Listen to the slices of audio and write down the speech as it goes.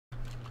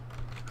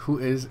Who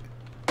is?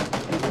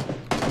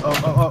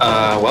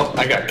 Well,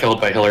 I got killed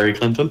by Hillary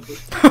Clinton.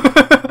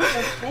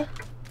 Okay.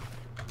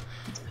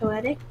 It's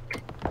poetic.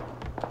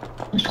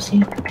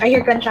 Interesting. I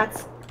hear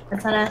gunshots.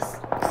 That's not us.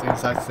 Stay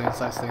inside, stay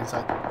inside, stay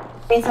inside.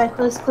 Stay inside,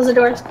 close the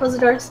doors, close the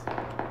doors.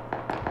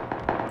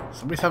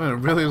 Somebody's having a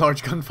really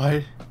large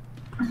gunfight.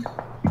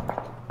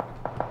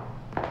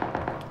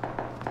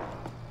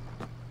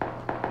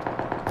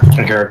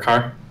 I hear a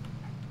car.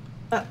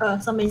 Uh-oh,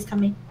 somebody's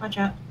coming. Watch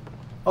out.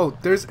 Oh,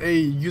 there's a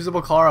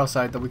usable car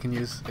outside that we can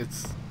use.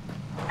 It's...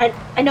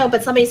 I know,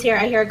 but somebody's here.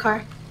 I hear a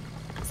car.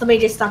 Somebody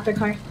just stopped their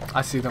car.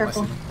 I see them,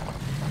 Careful. I see them.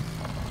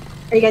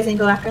 Are you guys gonna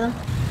go after them?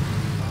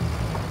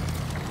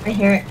 I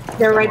hear it.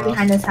 They're right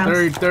behind this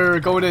house.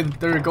 They're going in.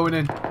 They're going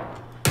in.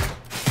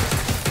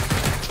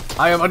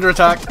 I am under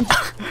attack.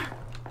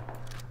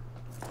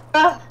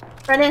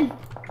 Run in.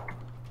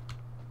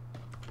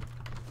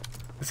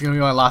 This is gonna be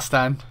my last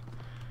stand.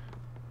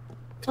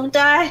 Don't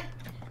die.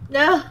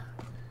 No.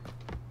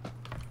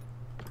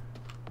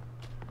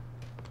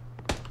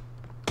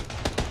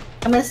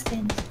 I'm gonna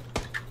stand.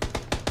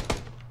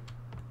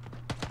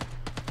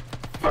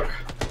 Fuck.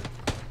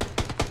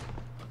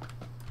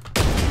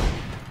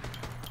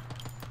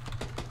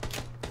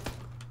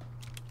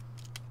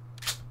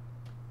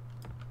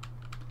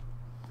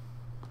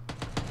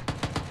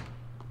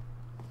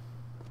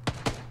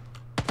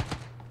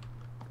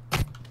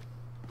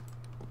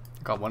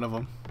 Got one of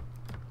them.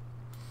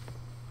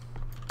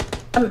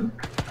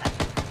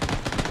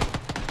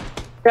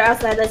 They're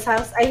outside this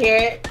house. I hear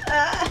it.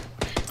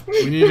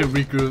 We need to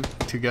regroup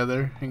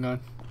together. Hang on.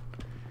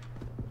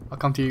 I'll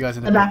come to you guys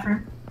in The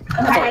bathroom.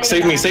 Fuck,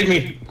 save me, save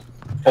me!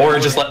 Or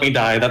just let me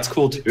die, that's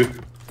cool too.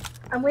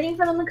 I'm waiting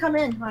for them to come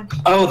in. Watch.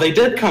 Oh, they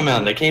did come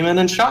in, they came in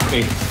and shot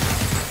me.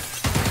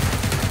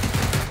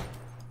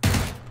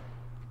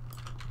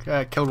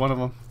 Okay, I killed one of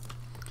them.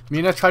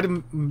 Mina, try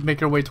to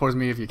make your way towards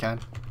me if you can.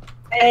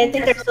 I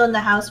think they're still in the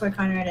house where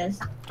Conrad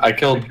is. I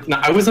killed... No,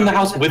 I was in the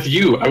house with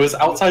you, I was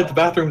outside the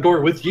bathroom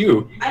door with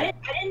you. I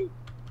didn't.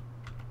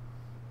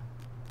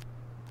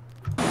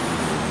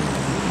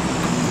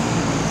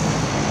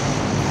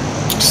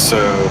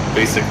 So,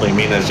 basically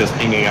Mina's just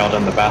hanging out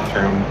in the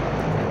bathroom,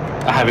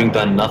 having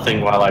done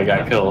nothing while I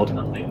got killed.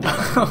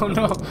 Oh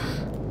no.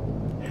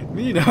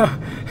 Mina.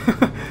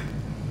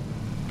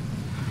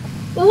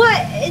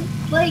 What?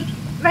 It's like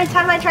by the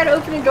time I tried to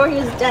open the door, he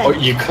was dead. Or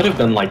you could have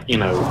been like, you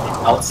know,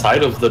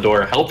 outside of the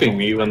door helping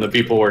me when the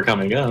people were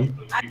coming in.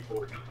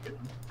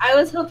 I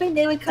was hoping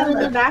they would come in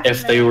the back.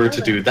 If they were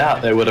to do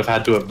that, they would have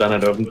had to have done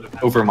it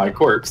over my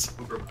corpse.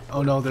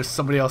 Oh no, there's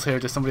somebody else here.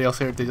 There's somebody else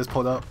here. They just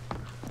pulled up.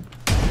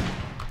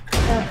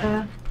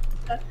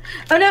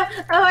 Oh no!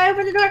 Oh, I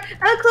opened the door.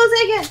 Oh, close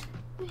it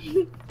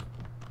again.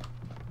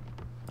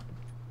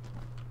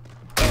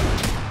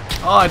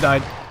 Oh, I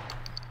died.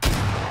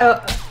 Oh,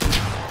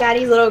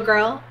 Daddy's little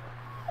girl.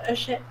 Oh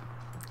shit.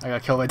 I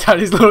got killed by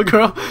Daddy's little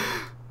girl.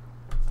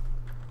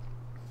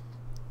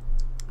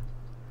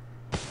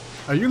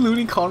 Are you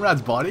looting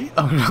Conrad's body?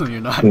 Oh no,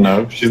 you're not.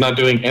 No, she's not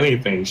doing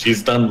anything.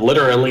 She's done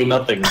literally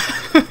nothing.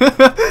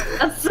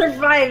 I'm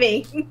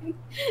surviving.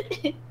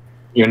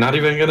 You're not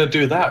even gonna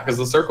do that because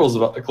the circle's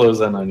about to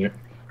close in on you.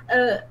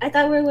 I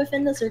thought we were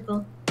within the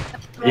circle.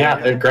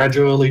 Yeah, it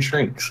gradually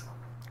shrinks.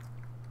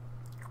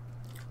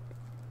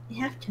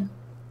 You have to.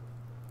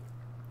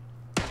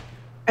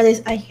 Are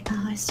they?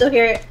 I still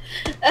hear it.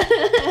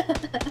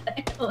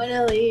 I don't want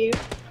to leave.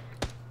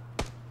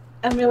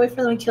 I'm gonna wait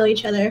for them to kill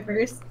each other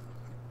first.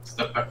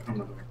 Step back from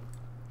the door.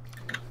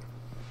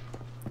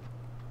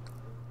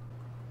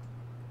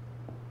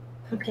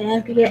 Okay, I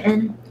have to get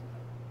in.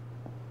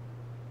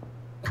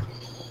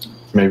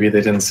 Maybe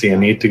they didn't see a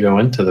need to go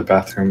into the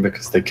bathroom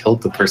because they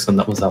killed the person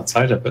that was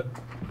outside of it.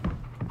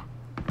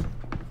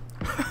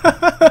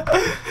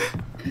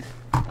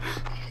 I'm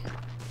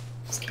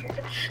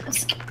scared. I'm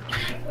scared.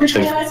 Which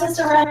way am I supposed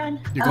to run?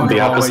 You're going The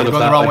the wrong way. opposite You're of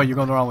going that the wrong way. way. You're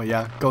going the wrong way.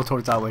 Yeah, go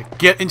towards that way.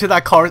 Get into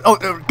that car. Oh,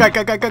 guy.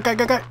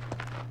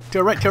 To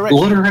your right. To your right.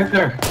 Literally right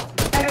there.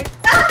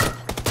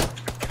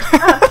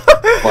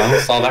 Well, I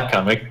saw that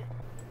coming.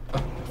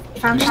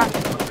 Found shot.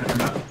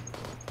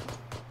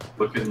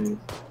 Look in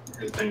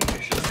his thing,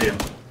 you should see him.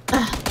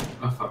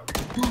 Oh fuck.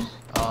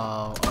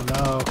 Oh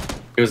no.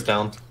 He was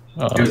down.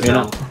 He was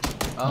down.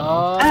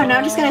 Oh. I don't know.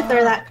 I'm just gonna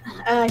throw that.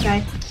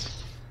 Okay.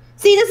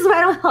 See, this is why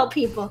I don't help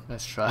people.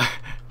 Let's try.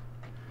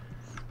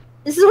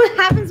 This is what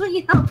happens when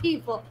you help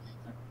people.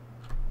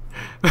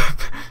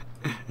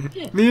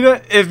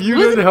 Mina, if you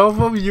didn't help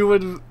him, you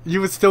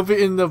would still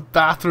be in the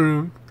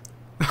bathroom.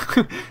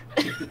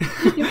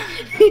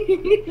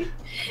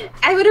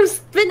 I would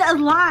have been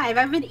alive.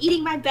 I've been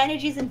eating my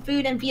bandages and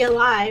food and be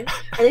alive.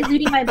 Are they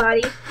looting my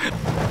body?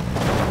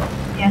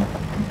 Yeah,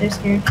 they're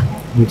scared.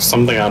 There's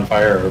something on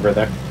fire over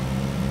there.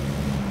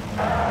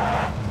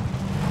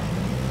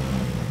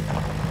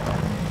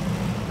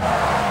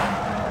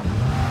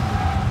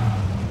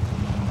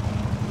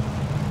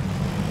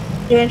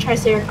 They're gonna try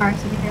to steal your car,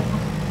 so be careful.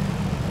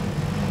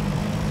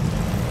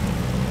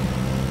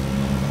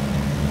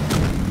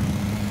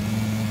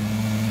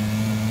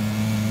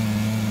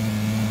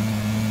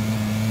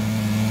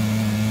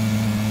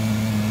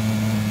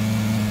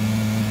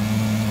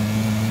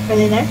 Are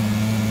they there?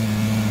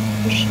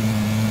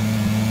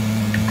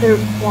 Their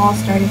wall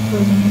started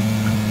closing in.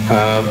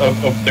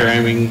 Oh, they're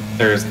aiming.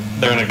 They're in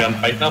a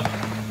gunfight now.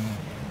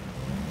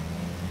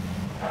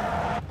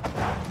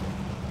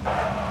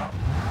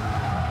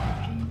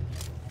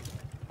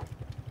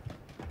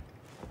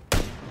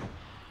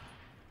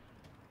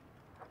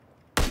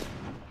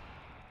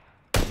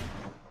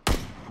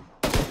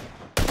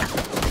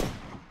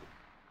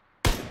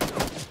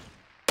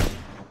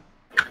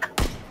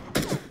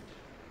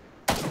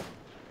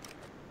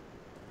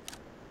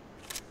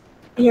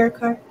 I hear a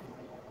car.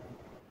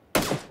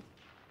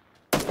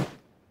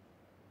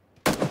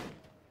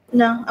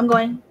 No, I'm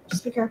going.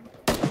 Just be careful.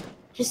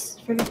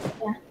 Just forget.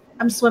 Yeah,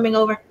 I'm swimming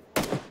over.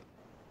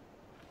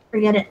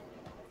 Forget it.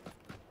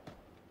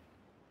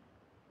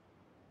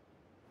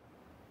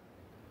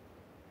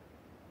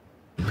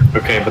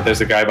 Okay, but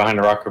there's a guy behind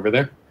a rock over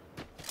there.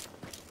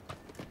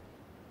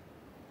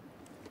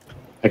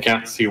 I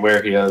can't see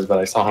where he is, but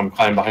I saw him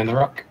climb behind the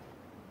rock.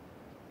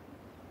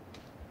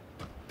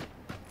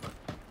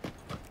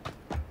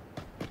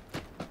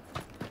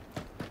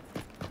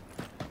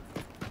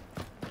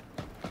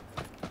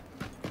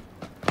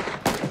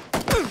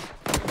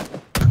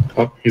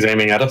 Oh, he's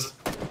aiming at us.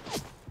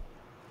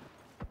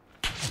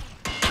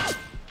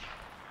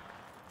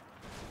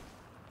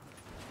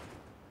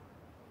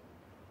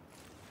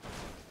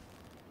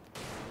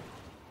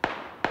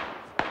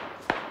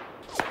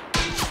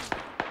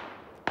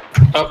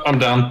 Oh, I'm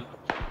down.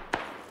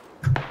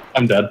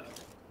 I'm dead.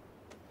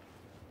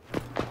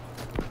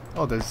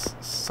 Oh, there's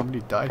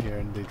somebody died here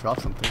and they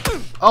dropped something.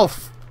 Oh,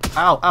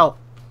 ow, ow.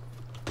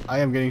 I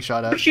am getting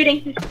shot at. I'm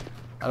shooting.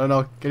 I don't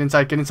know. Get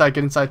inside, get inside,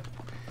 get inside.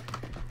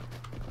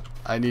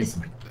 I need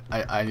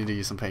to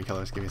use some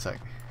painkillers. Give me a sec.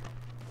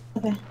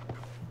 Okay.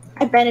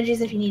 I have bandages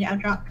if you need. I'll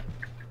drop.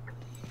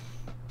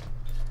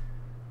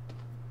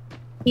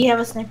 You have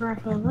a sniper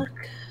rifle. Look.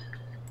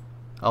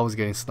 I was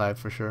getting sniped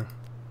for sure.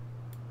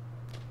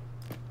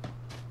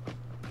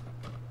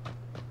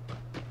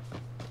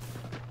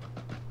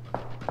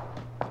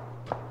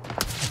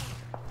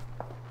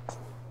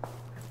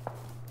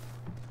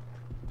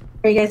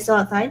 Are you guys still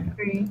outside?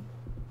 Or are you...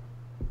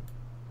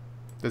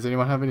 Does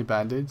anyone have any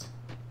band-aids?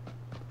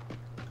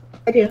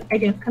 I do. I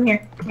do. Come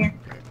here. Come here.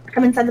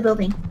 Come inside the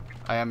building.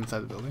 I am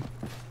inside the building.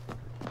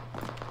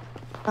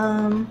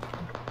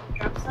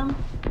 Drop some.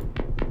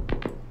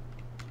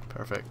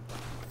 Perfect.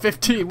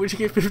 15! Where'd you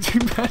get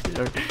 15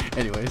 band-aids?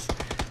 Anyways.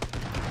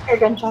 Air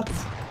gunshots.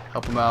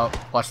 Help him out.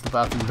 Watch the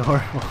bathroom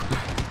door.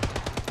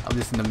 I'm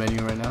just in the menu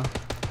right now.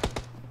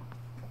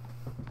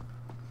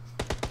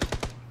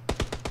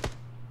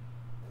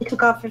 You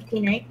took off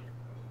 15, right?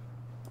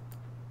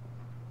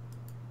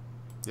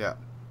 Yeah.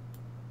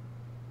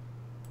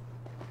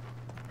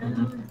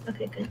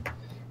 Okay, good.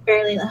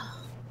 Barely though.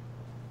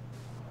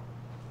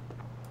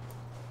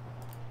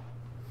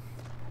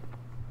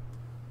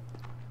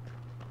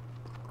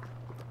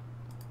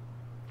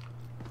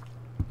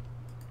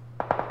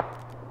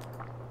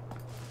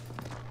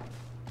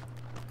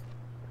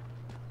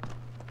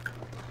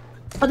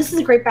 Oh, this is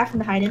a great bathroom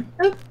to hide in.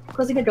 Oh,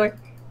 closing the door.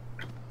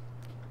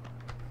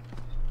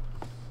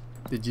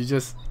 Did you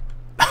just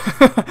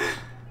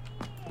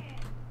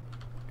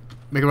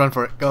make a run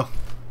for it? Go.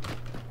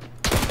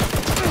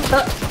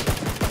 Oh.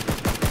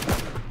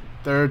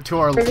 They're to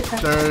our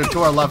left. They're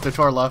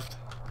to our left.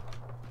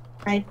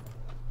 Right.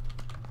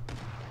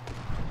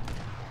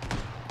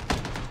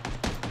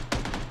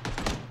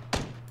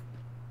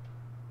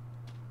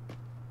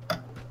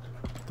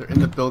 They're in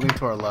the building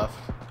to our left,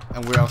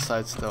 and we're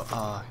outside still.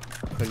 Ah.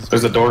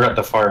 There's a door at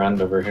the far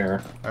end over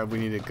here. Alright, we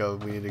need to go.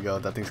 We need to go.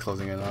 That thing's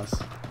closing in on us.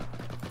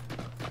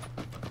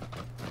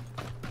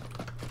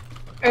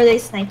 Are they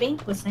sniping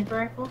with sniper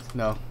rifles?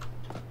 No.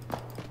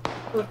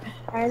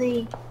 Are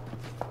they?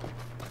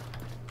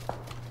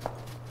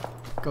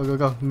 Go, go,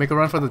 go. Make a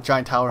run for the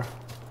giant tower.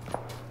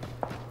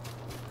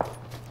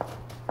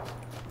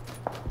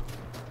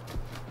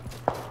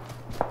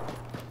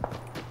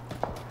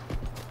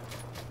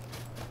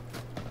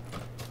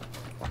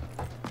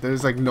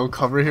 There's like no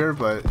cover here,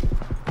 but...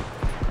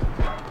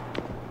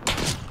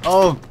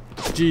 Oh,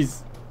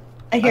 jeez.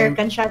 I hear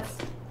gunshots.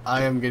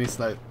 I am getting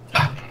sniped.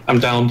 I'm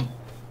downed.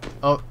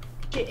 Oh,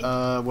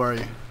 where are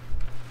you?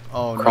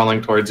 Oh,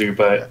 Crawling towards you,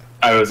 but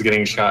I was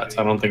getting shot,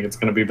 so I don't think it's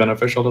going to be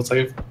beneficial to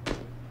save.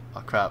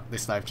 Oh crap, they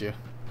sniped you.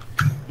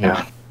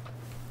 Yeah.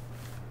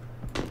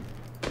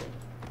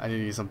 I need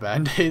to use some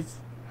band-aids.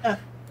 Oh.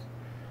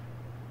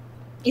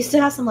 You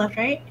still have some left,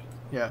 right?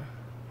 Yeah.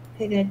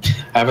 Okay, good.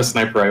 I have a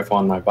sniper rifle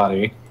on my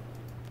body.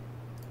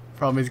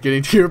 Problem is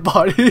getting to your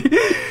body.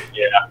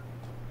 Yeah.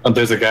 Oh,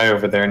 there's a guy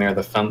over there near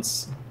the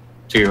fence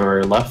to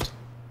your left.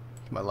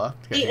 To my left?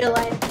 Eat Okay.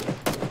 alive.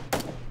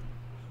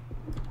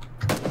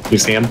 You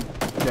see him?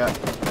 Yeah.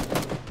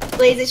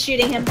 Blaze is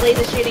shooting him. Blaze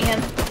is shooting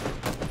him.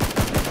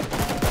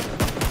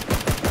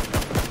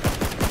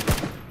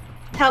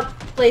 Help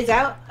Blaze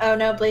out. Oh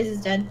no, Blaze is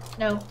dead.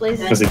 No,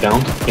 Blaze Is is he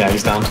downed? Yeah,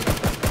 he's downed.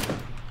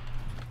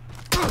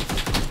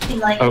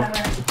 like. Oh.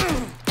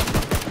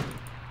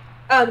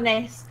 Oh,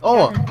 nice.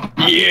 Oh,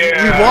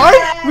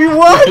 Yeah! We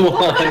won! We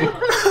won!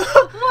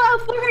 Wow,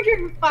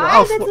 405.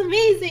 Wow, That's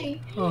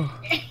amazing. Oh.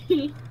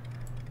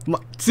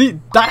 See,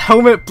 that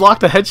helmet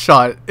blocked a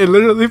headshot. It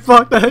literally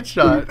blocked a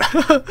headshot.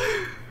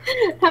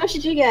 How much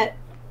did you get?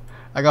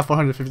 I got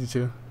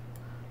 452.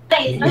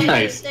 Nice.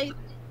 Nice. Nice.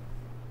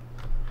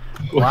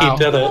 We Wow.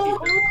 did it. Oh,